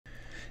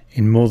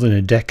In more than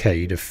a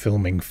decade of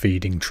filming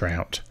feeding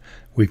trout,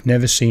 we've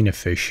never seen a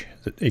fish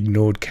that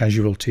ignored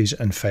casualties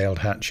and failed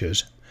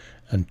hatches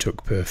and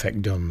took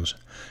perfect duns,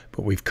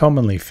 but we've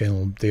commonly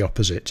filmed the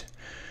opposite,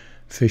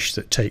 fish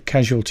that take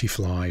casualty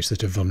flies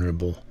that are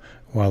vulnerable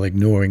while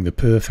ignoring the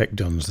perfect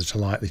duns that are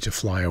likely to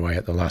fly away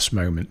at the last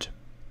moment.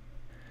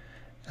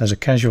 As a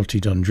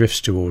casualty dun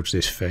drifts towards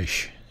this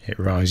fish, it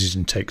rises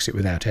and takes it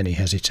without any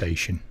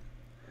hesitation.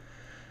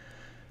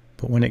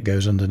 But when it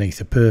goes underneath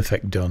a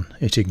perfect dun,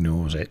 it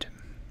ignores it.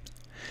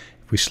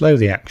 If we slow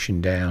the action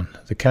down,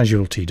 the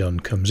casualty dun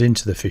comes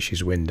into the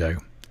fish's window.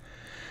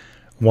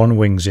 One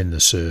wing's in the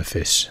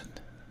surface,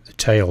 the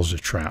tails are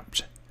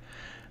trapped,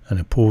 and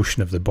a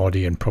portion of the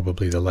body and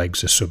probably the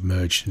legs are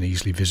submerged and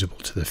easily visible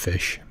to the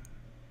fish,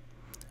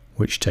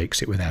 which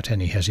takes it without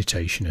any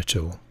hesitation at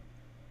all.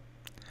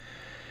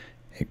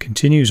 It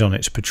continues on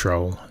its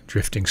patrol,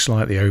 drifting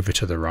slightly over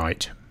to the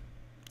right,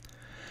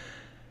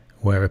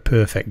 where a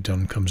perfect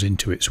dun comes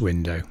into its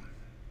window.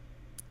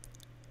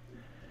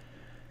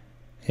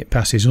 It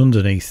passes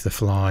underneath the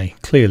fly,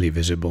 clearly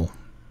visible,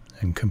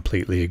 and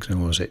completely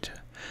ignores it.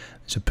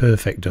 It's a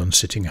perfect dun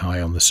sitting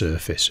high on the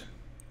surface.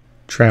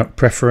 Trout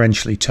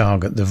preferentially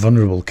target the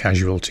vulnerable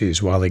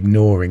casualties while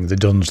ignoring the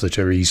duns that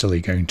are easily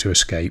going to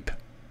escape.